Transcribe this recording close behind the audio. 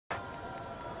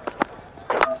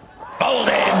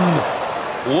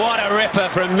What a ripper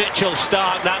from Mitchell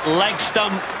Starc, that leg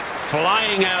stump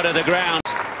flying out of the ground.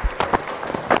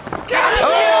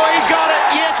 Oh, he's got it!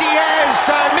 Yes, he has!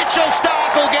 So Mitchell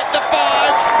Starc will get the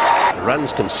 5.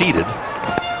 Runs conceded.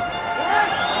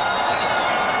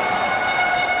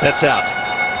 That's out.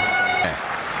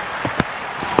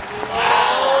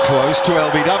 Close to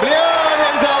LBW.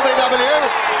 There's LBW.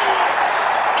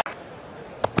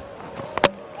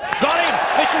 Got him!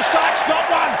 Mitchell Starc's got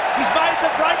one! He's made the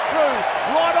breakthrough!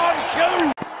 Right on cue!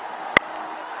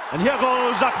 And here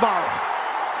goes Akbar.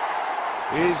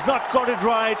 He's not got it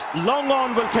right. Long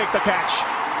on will take the catch.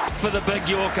 For the big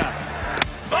Yorker.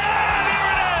 Oh, there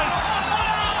it is!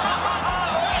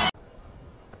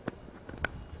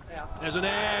 There's an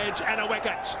edge and a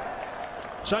wicket.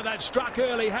 So they've struck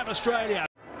early, have Australia.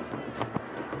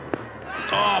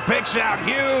 Oh, big shout,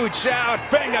 huge shout.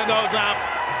 Finger goes up.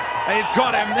 He's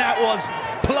got him. That was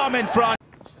plumb in front.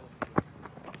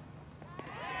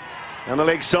 On the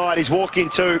leg side, he's walking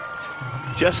to.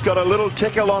 Just got a little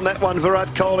tickle on that one, Virat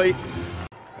Kohli.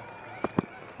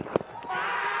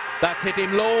 That's hit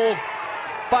him low.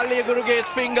 Palliaguruge's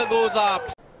finger goes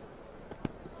up.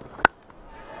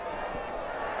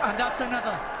 And that's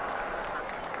another.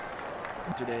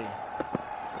 Today.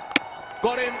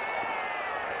 Got him.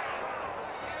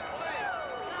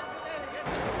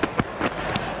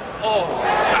 Oh,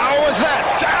 how was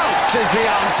that? Out is the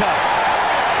answer.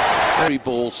 Very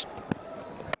balls.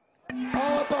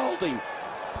 Oh, Boulding.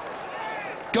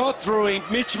 Got through him,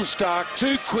 Mitchell Starc,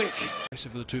 too quick. For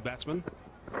the two batsmen.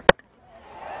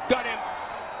 Got him.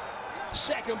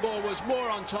 Second ball was more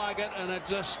on target and it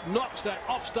just knocks that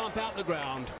off stump out the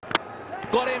ground.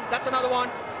 Got him. That's another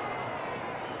one.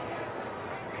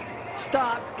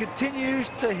 Starc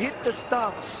continues to hit the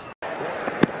stumps.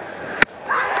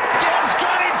 Gill's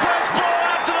got him first ball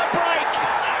after the break.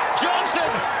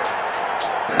 Johnson.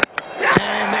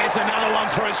 And there's another one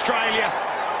for Australia.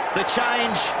 The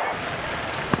change.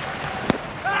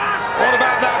 What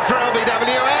about that for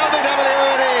LBW?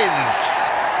 LBW it is.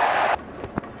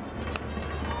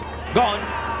 Gone.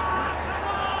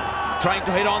 Trying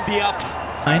to hit on the up.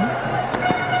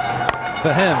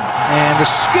 For him, and the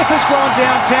skipper's gone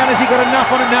downtown. Has he got enough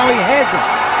on it? No, he hasn't.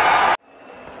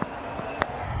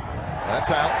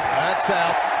 That's out. That's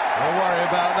out. Don't worry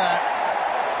about that.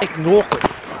 Awkward.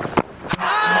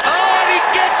 Oh, and he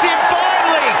gets him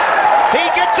finally. He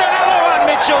gets another one,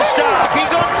 Mitchell Starc.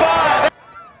 He's on fire.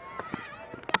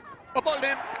 Bowled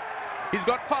him. He's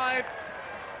got 5.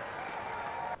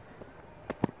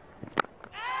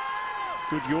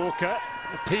 Good Yorker.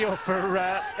 Appeal for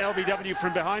LBW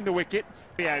from behind the wicket.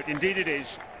 Out, indeed it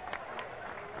is.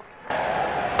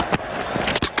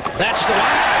 That's the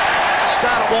one.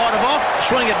 Start it wide of off,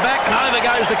 swing it back, and over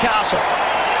goes the castle.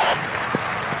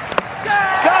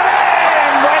 Got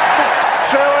him! Went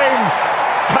through him.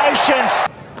 Patience.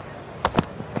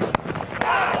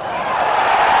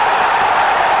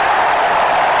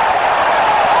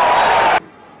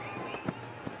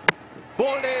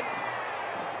 Bowled him.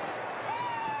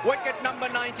 Wicket number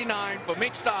 99 for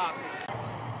Mitch Starc.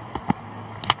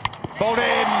 Bowled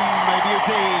him, a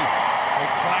beauty. A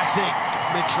classic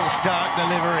Mitchell Starc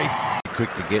delivery.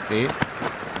 Quick to get there.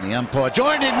 And the umpire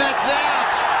joined him, that's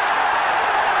out.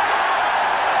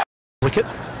 Wicket.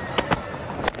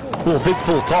 Oh, big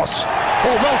full toss.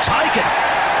 Oh, well taken.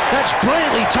 That's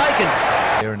brilliantly taken.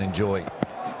 There and enjoy.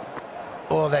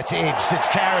 Oh, that's edged, it's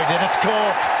carried and it's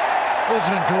caught.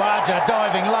 Usman Khawaja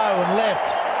diving low and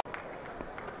left.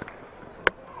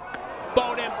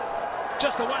 Bowled him.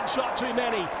 Just the one shot too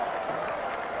many.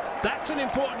 That's an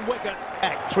important wicket.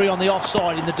 Back 3 on the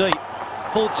offside in the deep.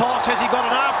 Full toss. Has he got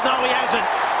enough? No, he hasn't.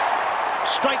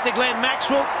 Straight to Glenn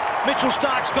Maxwell. Mitchell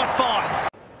Starc's got 5.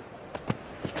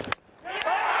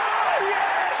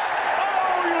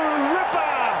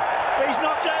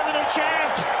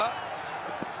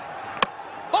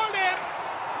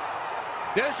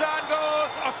 This one goes,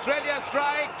 Australia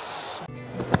strikes.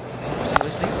 Is he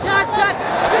listening?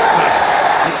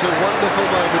 It's a wonderful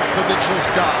moment for Mitchell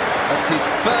Starc. That's his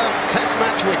first Test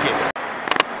match wicket.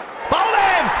 Bowled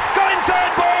him! Got him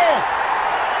third ball!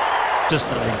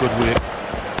 Just a good work.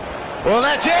 Well,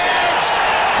 that's it!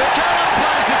 McCallum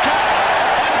plays a cut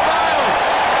and fails.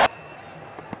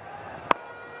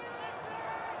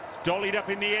 Dollied up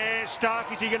in the air.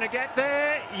 Starc, is he going to get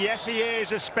there? Yes, he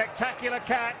is. A spectacular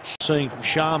catch. Seeing from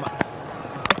Sharma.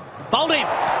 Bowled him!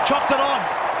 Chopped it on.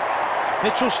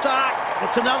 Mitchell Starc.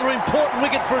 It's another important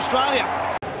wicket for Australia.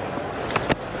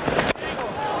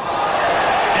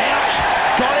 Out.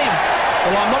 Got him.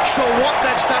 Well, I'm not sure what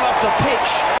that's done off the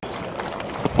pitch.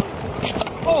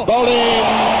 Bowled him.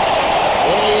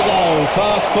 There you go.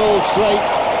 Fast, full, straight.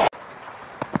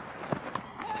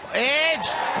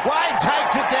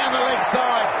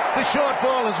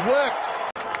 has worked.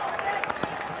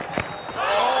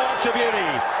 Oh, that's a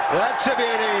beauty. That's a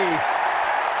beauty.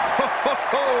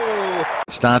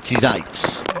 Starts his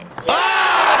eighth.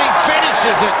 Oh, and he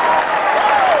finishes it.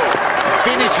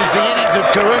 Finishes the innings of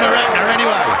Karunaratne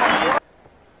anyway.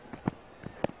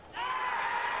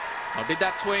 How did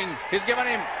that swing? He's given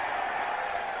him.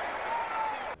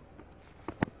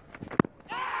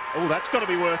 Oh, that's got to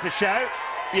be worth a shout.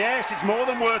 Yes, it's more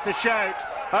than worth a shout.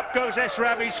 Up goes S.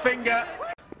 Ravi's finger.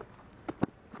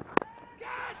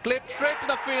 Clipped straight to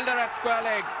the fielder at square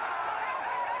leg.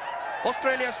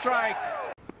 Australia strike.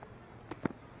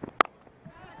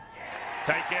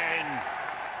 Taken.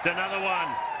 It's another one.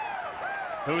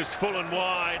 Who's full and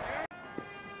wide.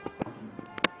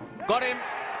 Got him.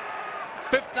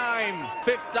 Fifth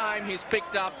time he's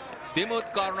picked up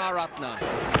Dimuth Karunaratne.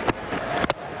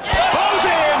 Bowls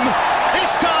him!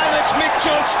 This time it's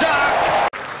Mitchell Starc.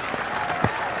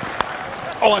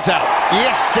 Oh, it's out.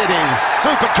 Yes, it is.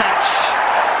 Super catch.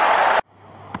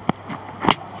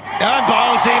 And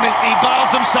bowls him. He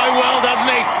bowls them so well, doesn't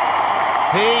he?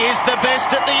 He is the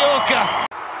best at the Yorker.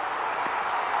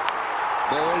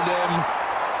 Bowled him.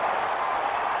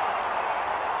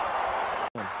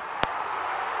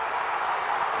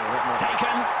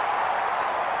 Taken.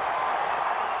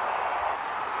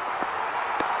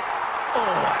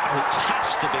 Oh, it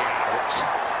has to be out.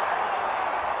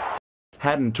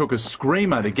 Hadden took a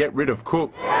screamer to get rid of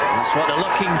Cook. That's what they're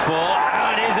looking for.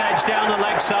 Oh, it is edged down the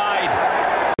leg side.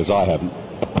 As I haven't.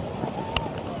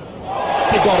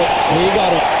 He got it. He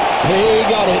got it. He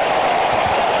got it.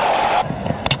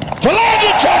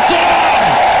 Philander chopped it on!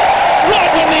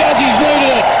 Right when the Aussies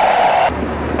needed it.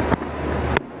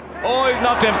 Oh, he's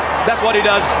knocked him. That's what he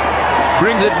does.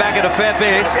 Brings it back at a fair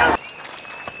pace.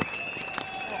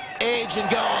 Edge and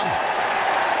gone.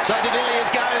 So De Villiers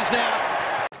goes now.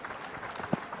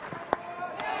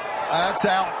 That's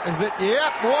out, is it?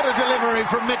 Yep, what a delivery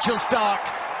from Mitchell Starc.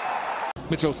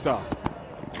 Mitchell Starc.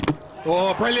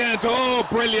 Oh, brilliant. Oh,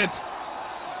 brilliant.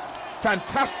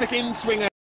 Fantastic in-swinger.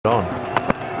 On. Oh,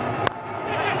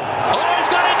 he's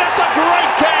got it. That's a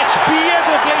great catch.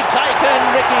 Beautifully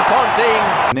taken, Ricky Ponting.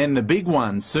 And then the big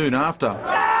one soon after.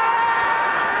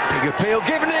 Big appeal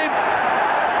given him.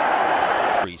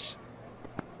 Reese.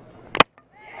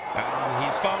 And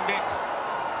he's found it.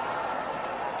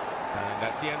 And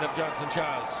that's the end of Johnson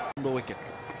Charles. The wicket.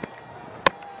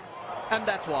 And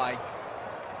that's why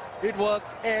it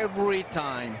works every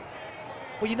time.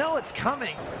 Well, you know it's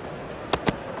coming.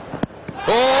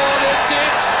 Oh, that's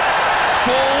it.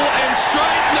 Full and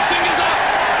straight, and the fingers up.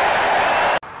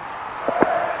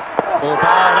 Oh,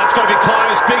 ball, that's got to be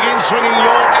close. Big in-swinging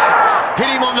Yorker. Hit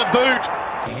him on the boot.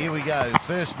 Here we go.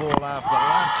 First ball after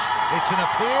lunch. It's an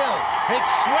appeal.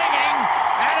 It's swinging,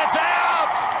 and it's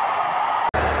out.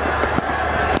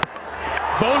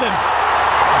 Bowling.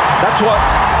 That's what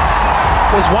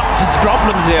was one of his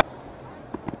problems here.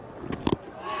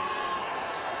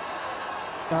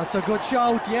 That's a good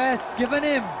shout, yes, given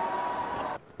him.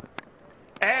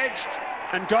 Edged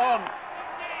and gone.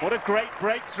 What a great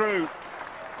breakthrough.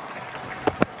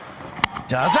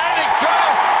 Does it? He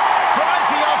tries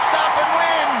the off stump and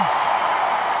wins.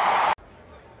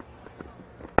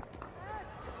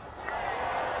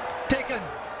 Taken.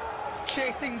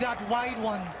 Chasing that wide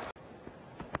one.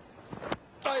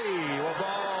 Hey, well,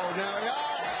 ball. Now he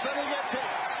asks and he gets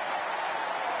it.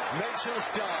 Mitchell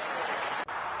Starc.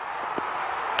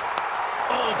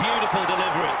 Oh, beautiful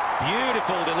delivery.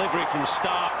 Beautiful delivery from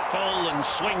Starc, full and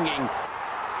swinging.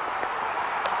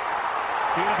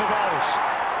 Beautiful balls.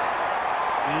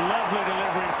 Lovely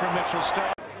delivery from Mitchell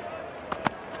Starc.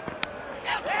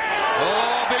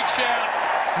 Oh, big shout.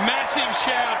 Massive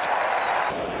shout.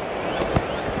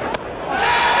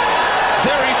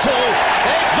 Very full.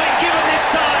 It's been given this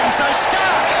time, so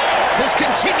Starc has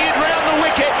continued round the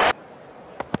wicket.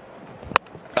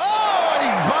 Oh, and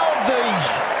he's bowled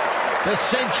the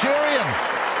Centurion.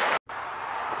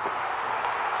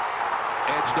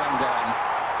 Edged and gone.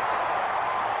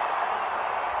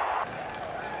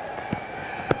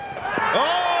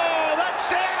 Oh,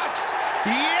 that's out!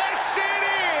 Yes, it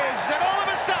is! And all of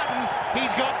a sudden,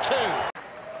 he's got two.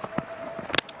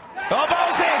 Oh,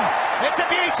 ball's in! It's a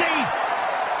beauty!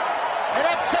 An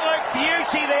absolute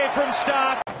beauty there from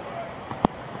Starc.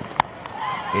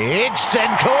 Edged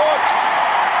and caught.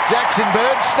 Jackson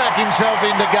Bird stuck himself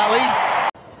into gully.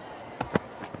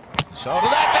 Shoulder,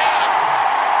 that's out!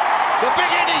 The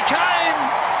big innie came!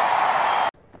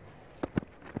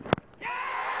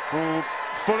 Oh,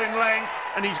 full in length,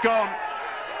 and he's gone.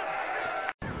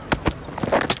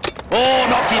 Oh,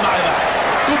 knocked him over.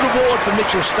 Good reward for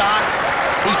Mitchell Starc.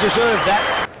 He's deserved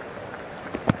that.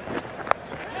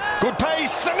 Good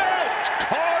pace.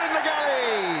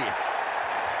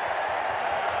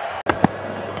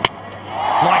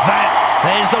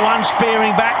 There's the one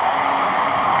spearing back.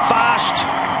 Fast.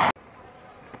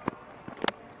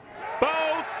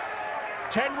 Bowled.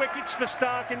 10 wickets for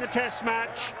Starc in the Test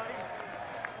match.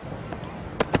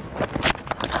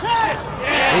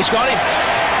 He's got him.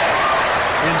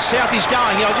 And South is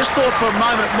going. I just thought for a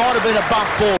moment it might have been a bump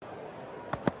ball.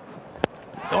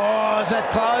 Oh, is that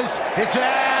close? It's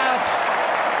out.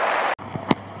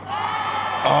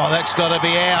 Oh, that's got to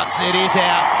be out. It is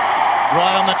out.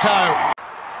 Right on the toe.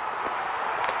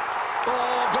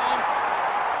 Oh, gone.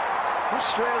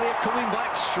 Australia coming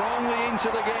back strongly into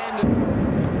the game.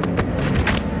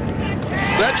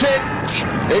 That's it.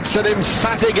 It's an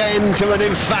emphatic end to an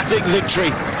emphatic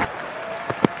victory.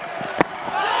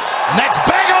 And that's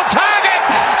bang on target.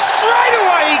 Straight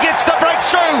away he gets the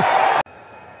breakthrough.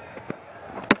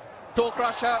 Toe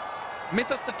crusher,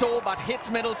 misses the toe but hits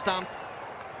middle stump.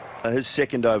 His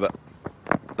second over.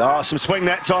 Oh, some swing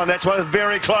that time. That's why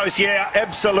very close. Yeah,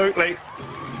 absolutely.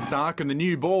 Starc and the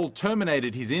new ball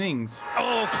terminated his innings.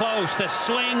 Oh, close. The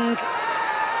swing.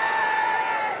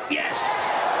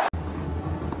 Yes.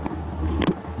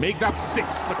 Make that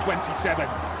 6 for 27.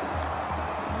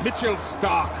 Mitchell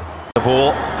Starc. The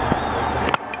ball.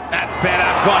 That's better.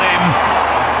 Got him.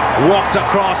 Walked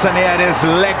across and he had his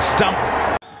leg stump.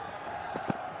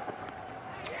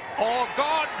 Oh,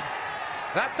 God.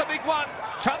 That's a big one.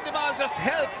 Chandimal just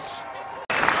helps.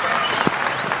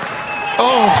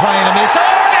 Oh, playing a miss. Oh,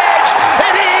 an edge.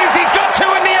 It is. He's got two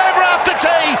in the over after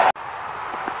tea.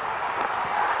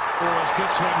 Oh, it's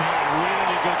good swing here.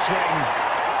 Really good swing.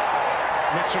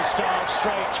 Mitchell Starc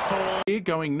straight for. Here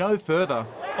going no further.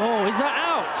 Oh, is that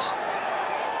out?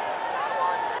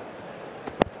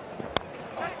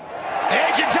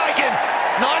 Edge and taken.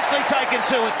 Nicely taken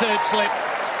too at third slip.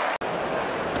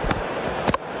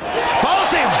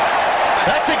 Bowls him.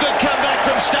 That's a good comeback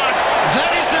from Starc.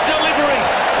 That is the delivery.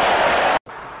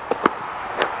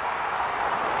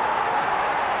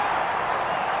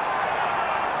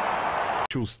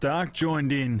 Mitchell Starc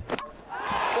joined in.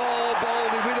 Oh,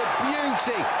 bowled with a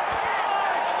beauty.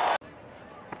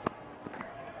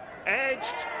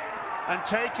 Edged and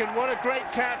taken. What a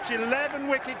great catch. 11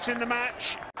 wickets in the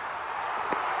match.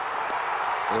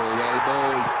 Oh, well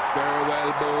bowled. Very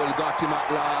well bowled. Got him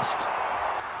at last.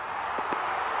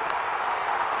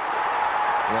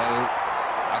 Well,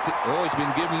 I think. Oh, he's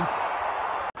been given.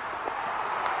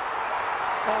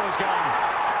 Oh, he's gone.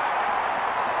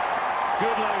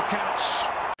 Good low catch.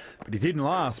 But he didn't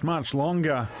last much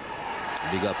longer.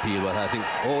 Big appeal, but I think.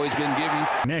 Oh, he's been given.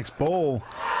 Next ball.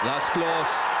 That's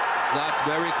close. That's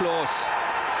very close.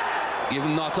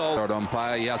 Given not out. Third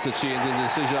umpire, he has to change his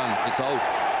decision. It's out.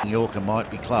 Yorker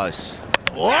might be close.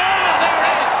 Oh, there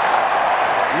it is!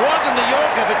 Wasn't the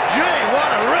Yorker, but gee, what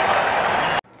a ripper!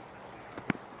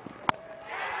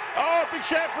 Oh, big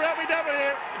shout for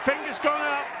LBW. Fingers gone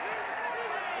up.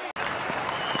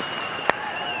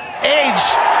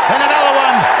 Edge, and another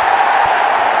one.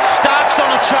 Starc's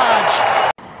on a charge.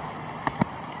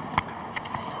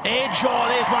 Edge, oh,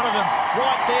 there's one of them.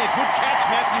 Right there. Good catch,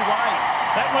 Matthew Wade.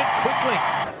 That went quickly.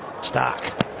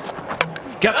 Starc.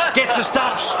 Gets the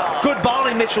stumps. Good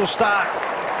bowling, Mitchell Starc.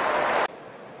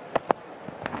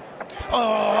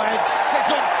 Oh, it's a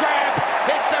good grab.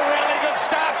 It's a really good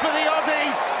start for the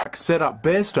Aussies. Set up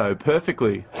Bairstow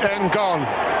perfectly. And gone.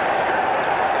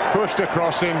 Pushed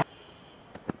across him.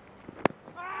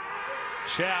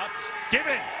 Shout.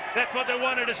 Given. That's what they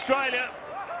wanted, Australia.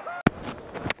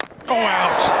 Oh,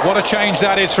 out. What a change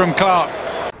that is from Clark.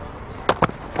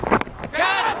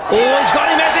 Oh, he's got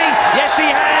him, has he? Yes,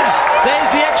 he has. There's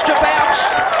the extra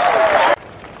bounce.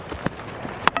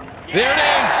 There it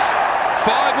is.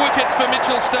 5 wickets for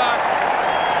Mitchell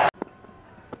Starc.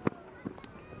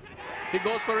 He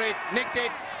goes for it. Nicked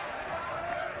it.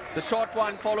 The short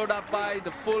one followed up by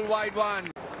the full wide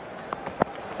one.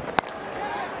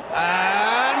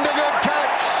 And a good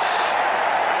catch.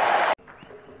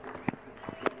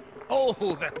 Oh,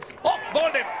 that's... Oh,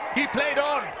 bowled him. He played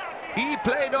on. He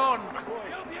played on.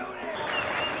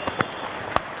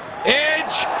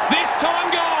 Edge. This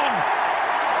time gone.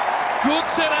 Good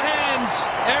set of hands.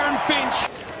 Aaron Finch.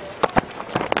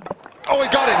 Oh, he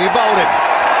got him. He bowled him.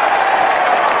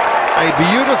 A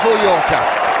beautiful Yorker.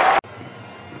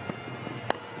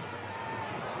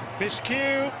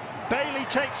 Miscue. Bailey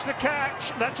takes the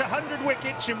catch. That's 100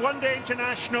 wickets in one-day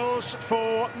internationals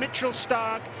for Mitchell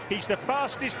Starc. He's the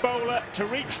fastest bowler to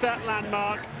reach that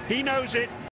landmark. He knows it.